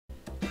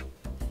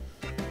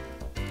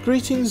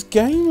Greetings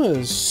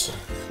gamers,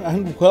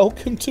 and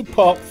welcome to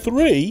part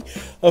 3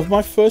 of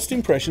my first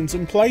impressions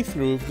and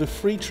playthrough of the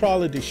free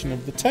trial edition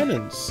of the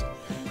Tenants.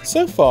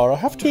 So far I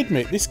have to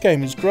admit this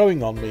game is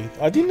growing on me.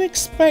 I didn't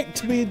expect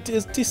to be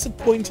as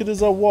disappointed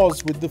as I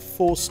was with the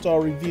 4-star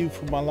review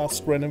from my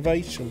last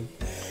renovation.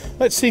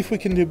 Let's see if we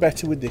can do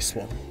better with this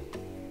one.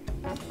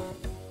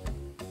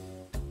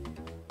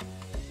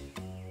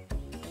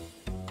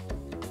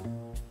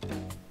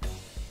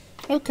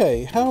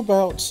 Okay, how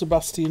about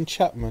Sebastian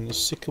Chapman's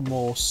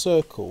Sycamore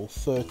Circle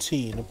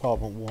 13,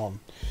 Apartment 1?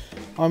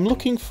 I'm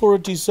looking for a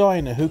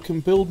designer who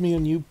can build me a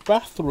new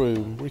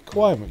bathroom.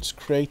 Requirements: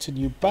 create a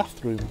new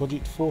bathroom,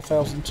 budget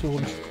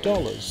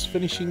 $4,200,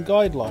 finishing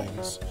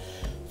guidelines.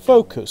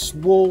 Focus: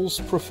 walls,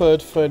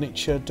 preferred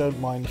furniture, don't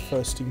mind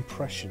first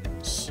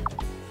impressions.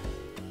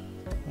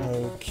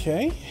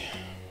 Okay.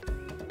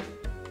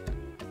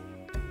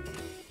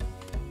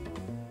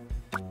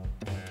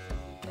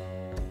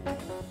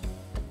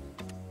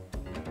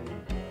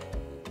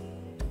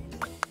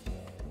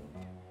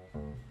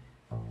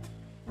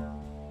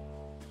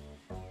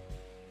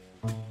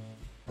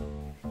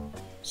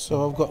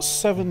 So I've got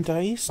 7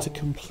 days to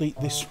complete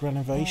this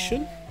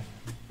renovation,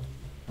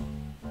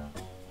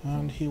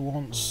 and he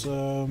wants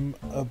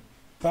a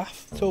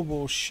bathtub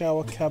or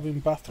shower cabin,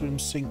 bathroom,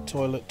 sink,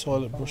 toilet,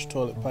 toilet brush,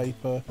 toilet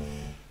paper,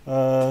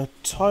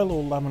 tile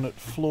or laminate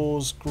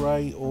floors,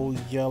 grey or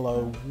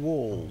yellow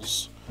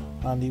walls,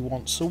 and he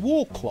wants a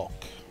wall clock.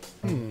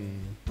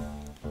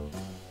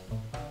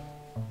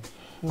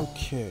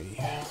 Okay,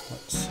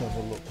 let's have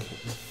a look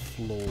at the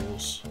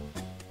floors.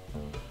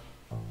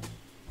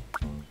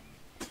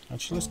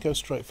 Actually, let's go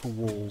straight for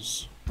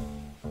walls.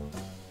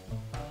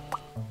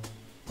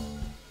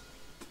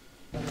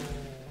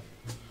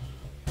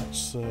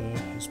 That's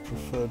his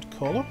preferred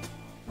colour.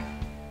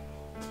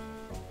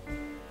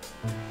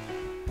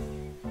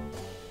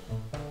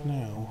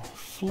 Now,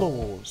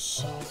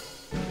 floors.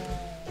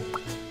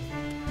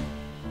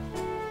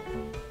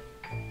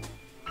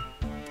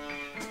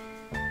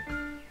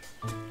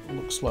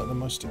 Looks like the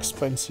most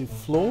expensive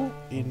floor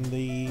in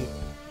the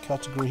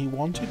category he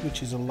wanted,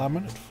 which is a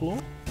laminate floor.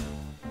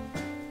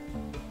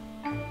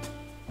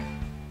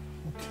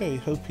 Okay,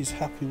 hope he's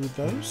happy with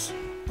those.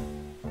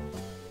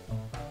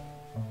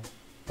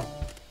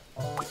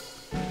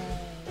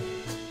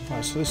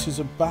 Right, so this is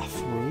a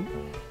bathroom.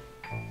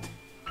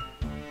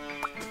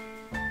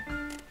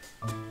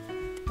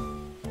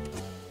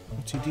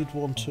 But he did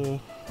want a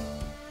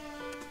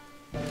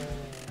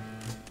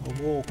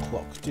wall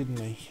clock, didn't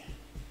he?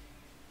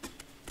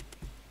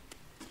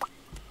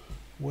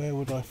 Where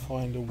would I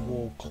find a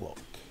wall clock?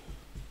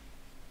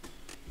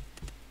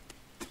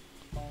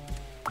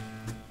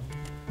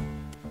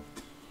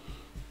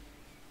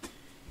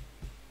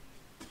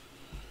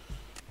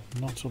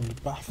 Not on the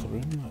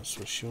bathroom, that's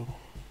for sure.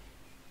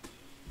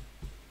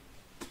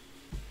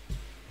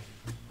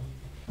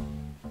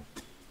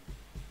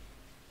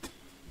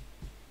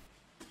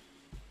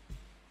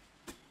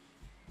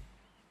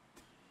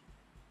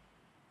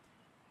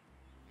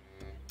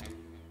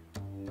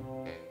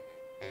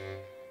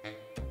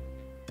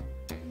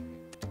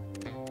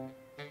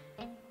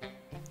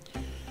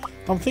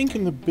 I'm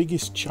thinking the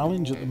biggest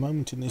challenge at the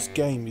moment in this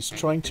game is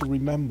trying to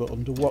remember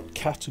under what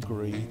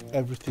category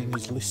everything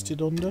is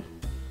listed under.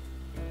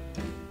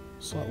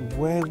 It's like,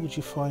 where would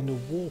you find a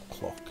wall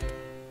clock?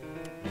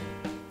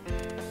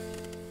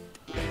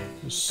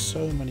 There's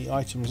so many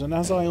items, and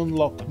as I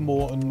unlock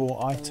more and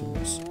more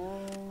items,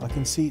 I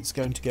can see it's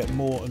going to get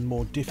more and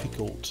more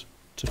difficult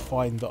to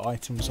find the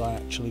items I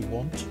actually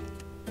want.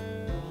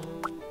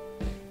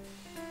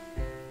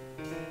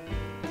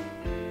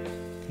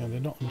 Okay, they're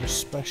not under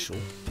special.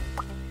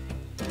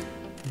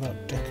 What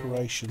about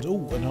decorations?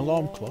 Oh, an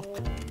alarm clock.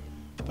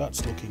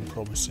 That's looking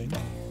promising.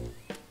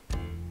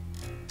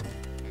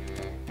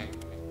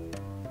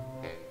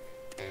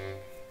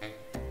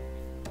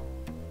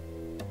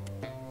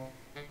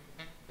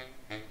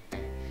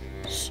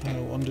 So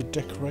under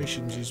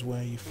decorations is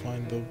where you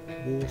find the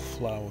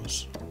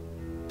wallflowers.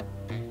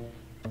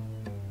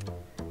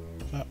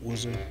 That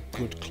was a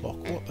good clock.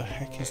 What the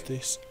heck is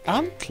this?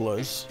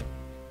 Antlers?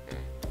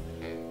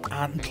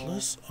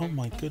 Antlers? Oh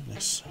my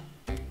goodness.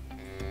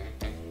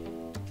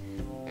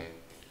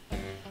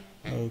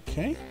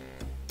 Okay.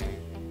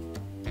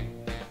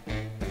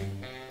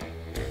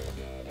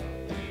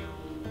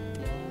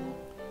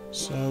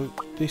 So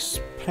this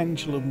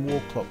pendulum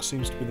wall clock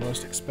seems to be the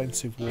most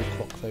expensive wall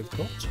clock they've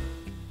got.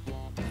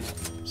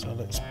 So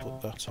let's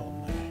put that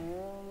on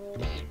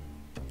there.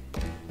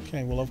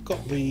 Okay, well I've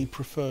got the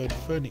preferred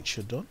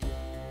furniture done.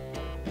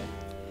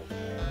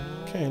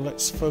 Okay,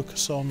 let's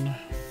focus on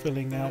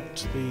filling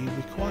out the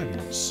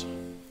requirements.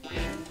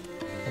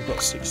 I've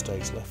got 6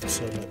 days left,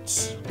 so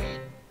let's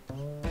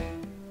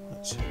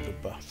hit the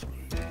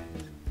bathroom.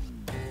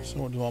 So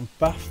what do you want?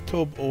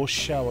 Bathtub or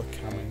shower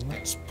cabin?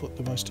 Let's put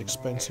the most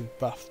expensive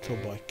bathtub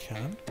I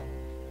can.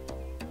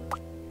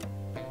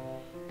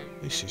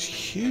 This is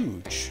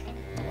huge.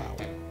 Wow.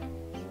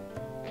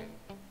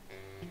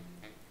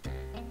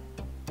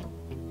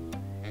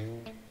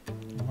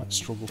 might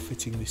struggle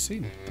fitting this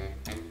in.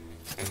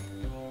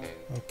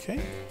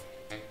 Okay.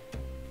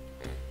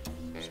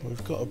 So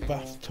we've got a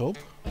bathtub.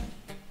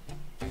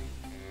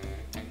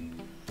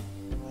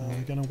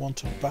 We're going to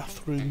want a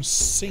bathroom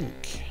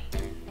sink.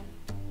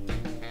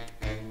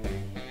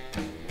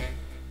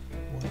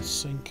 One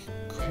sink,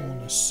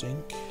 corner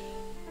sink,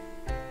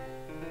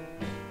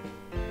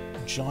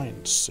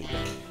 giant sink.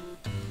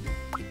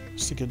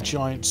 Stick a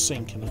giant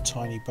sink in a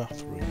tiny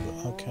bathroom,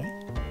 but okay.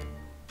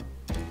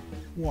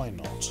 Why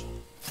not?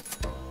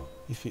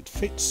 If it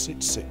fits,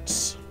 it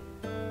sits.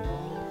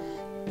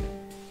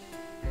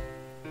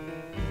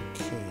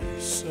 Okay,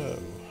 so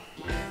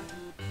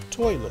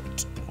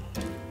toilet.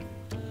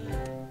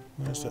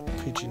 Where's that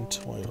pigeon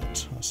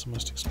toilet? That's the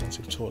most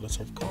expensive toilet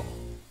I've got.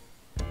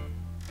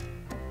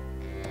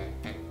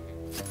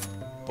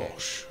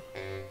 Bosh.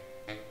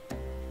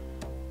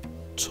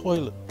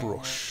 Toilet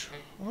brush.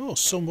 Oh,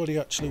 somebody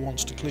actually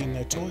wants to clean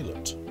their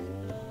toilet.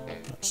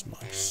 That's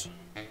nice.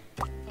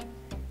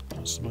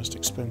 That's the most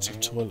expensive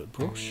toilet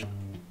brush.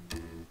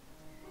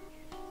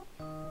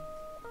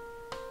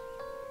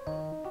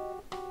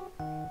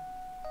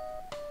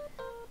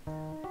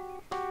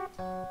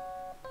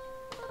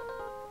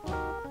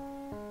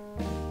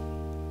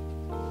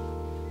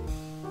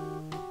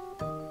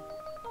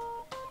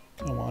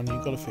 Come on,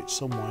 you've got to fit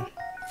somewhere.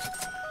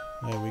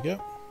 There we go.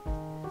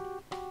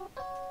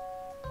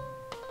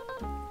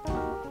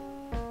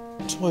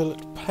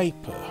 Toilet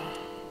paper.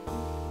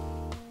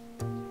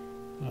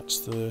 That's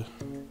the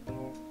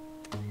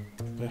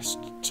best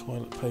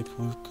toilet paper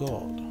we've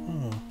got.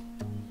 Oh.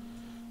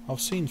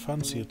 I've seen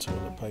fancier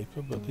toilet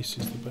paper, but this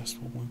is the best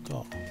one we've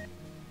got.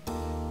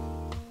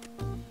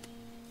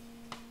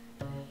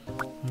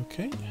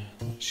 Okay,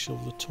 let's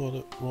shove the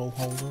toilet roll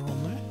holder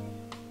on there.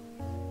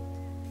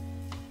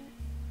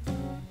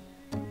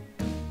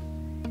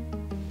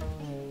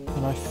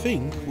 And I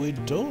think we're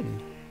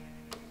done.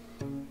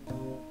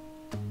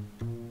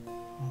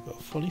 I've got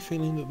a funny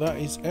feeling that that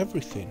is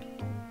everything.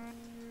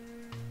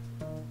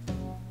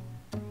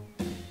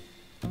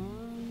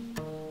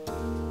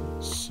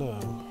 So,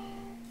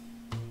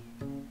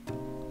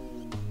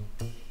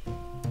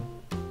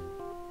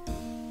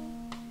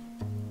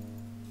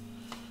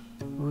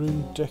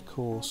 room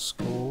decor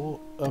score,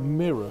 a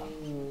mirror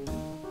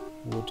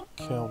would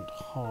count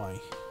high.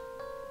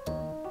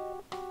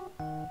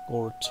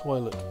 Or a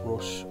toilet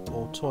brush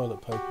or toilet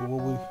paper.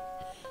 Well,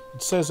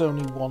 it says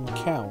only one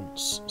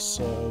counts,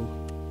 so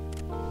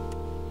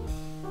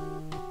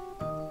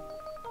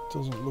it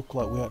doesn't look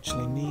like we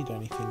actually need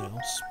anything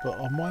else, but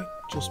I might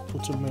just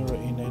put a mirror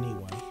in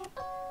anyway.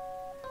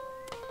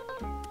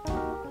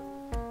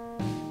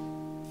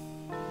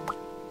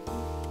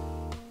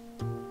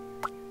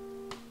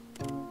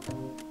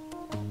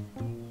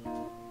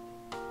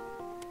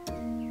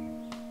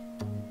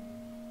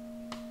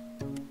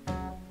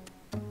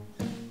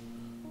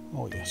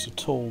 Oh yes, a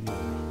tall mirror.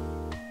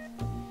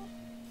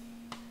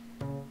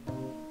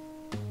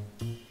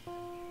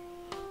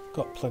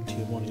 Got plenty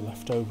of money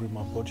left over in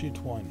my budget,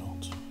 why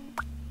not?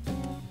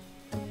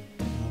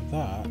 Now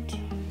that,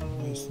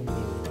 where's the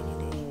mirror gonna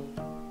go?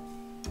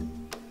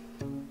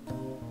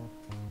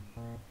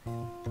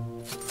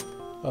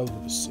 Over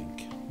the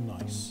sink,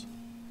 nice.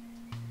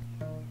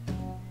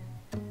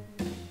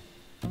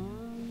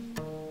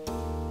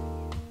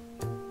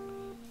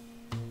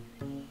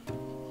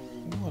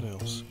 What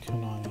else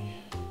can I do?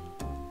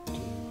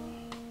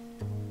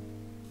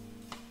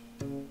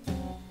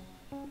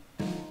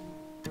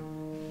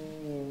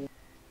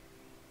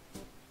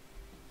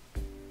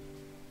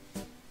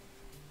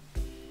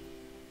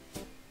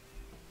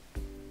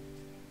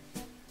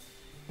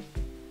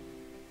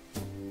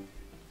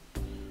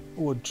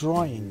 Oh, a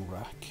drying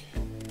rack.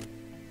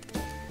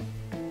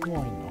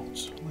 Why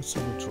not? Let's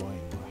have a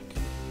drying rack.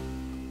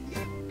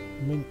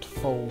 Mint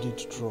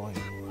folded drying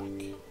rack.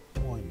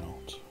 Why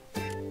not?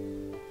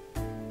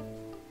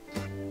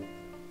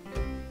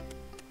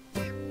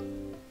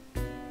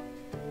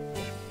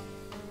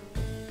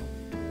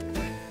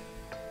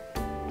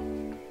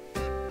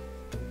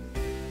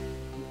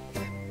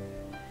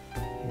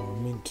 Or a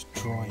mint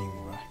drying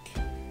rack.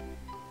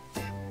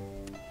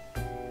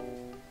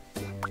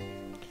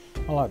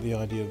 I like the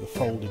idea of the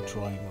folded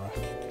drying rack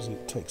because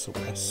it takes up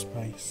less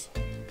space.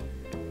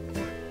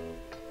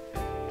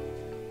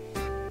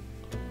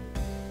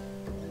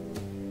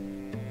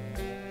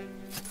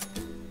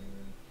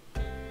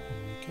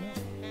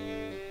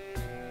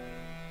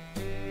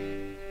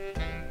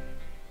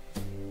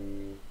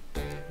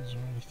 Is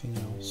there anything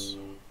else?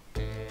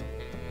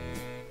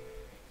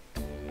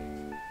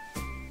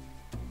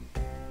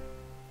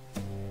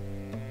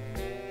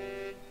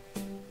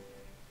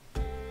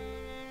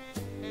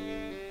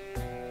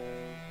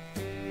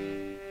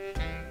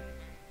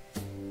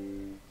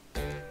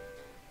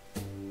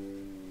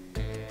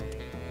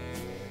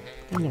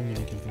 I think I'm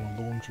going to give them a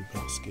laundry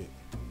basket.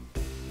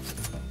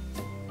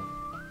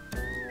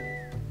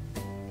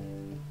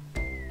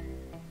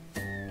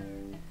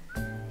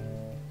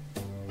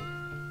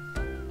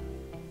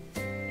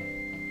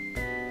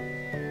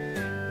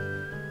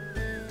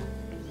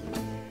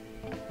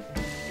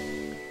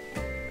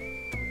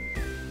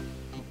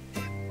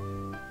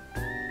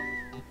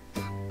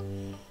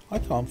 I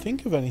can't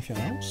think of anything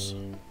else.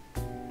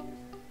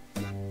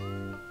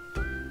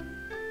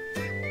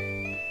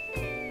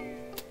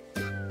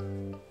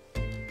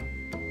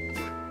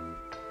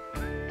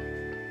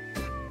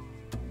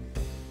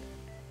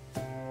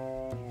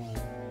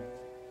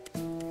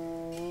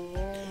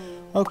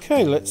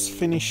 Okay, let's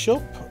finish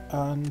up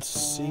and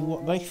see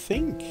what they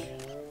think.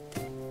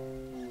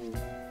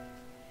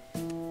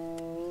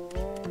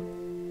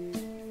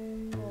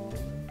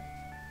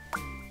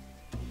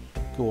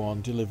 Go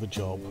on, deliver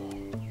job.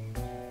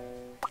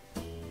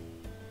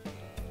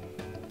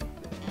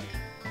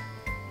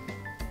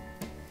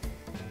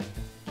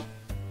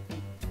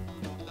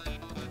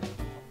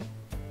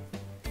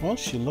 Well,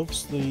 she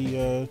loves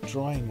the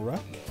drying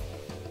rack.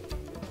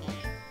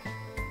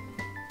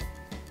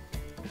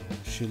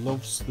 She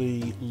loves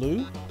the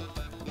loo.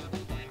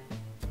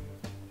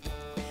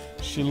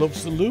 She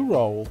loves the loo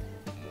roll.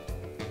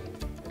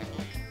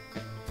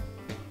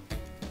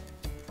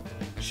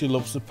 She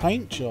loves the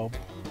paint job.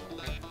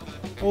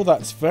 Oh,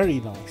 that's very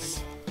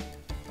nice.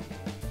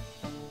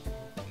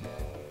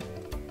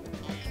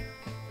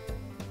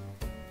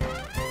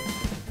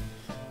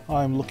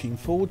 I'm looking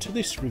forward to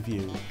this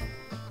review.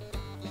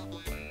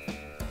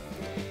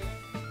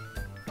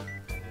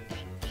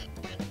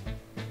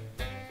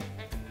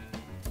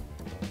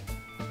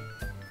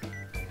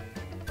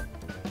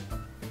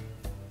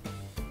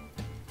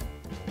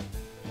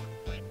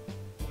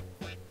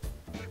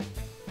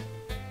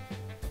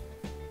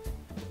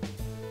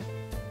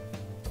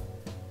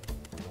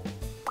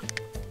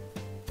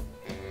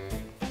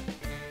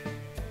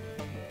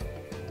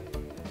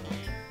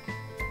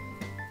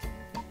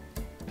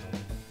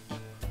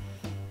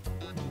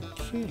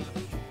 Okay,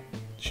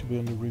 should be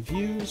on the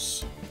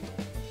reviews.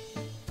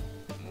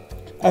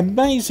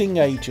 Amazing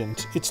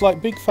agent. It's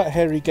like Big Fat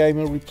Hairy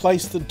Gamer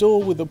replaced the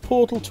door with a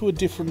portal to a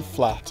different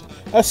flat.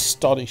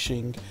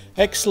 Astonishing.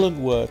 Excellent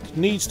work.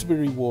 Needs to be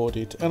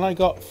rewarded. And I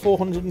got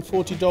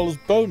 $440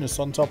 bonus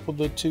on top of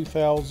the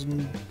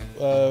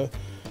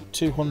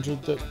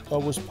 $2,200 that I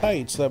was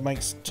paid. So that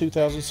makes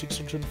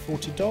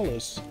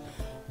 $2,640.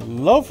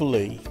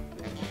 Lovely.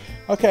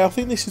 Okay, I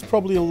think this is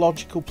probably a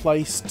logical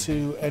place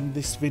to end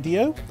this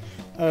video.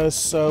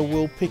 So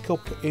we'll pick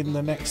up in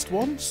the next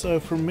one. So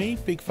from me,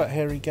 Big Fat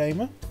Hairy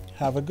Gamer,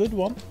 have a good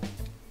one.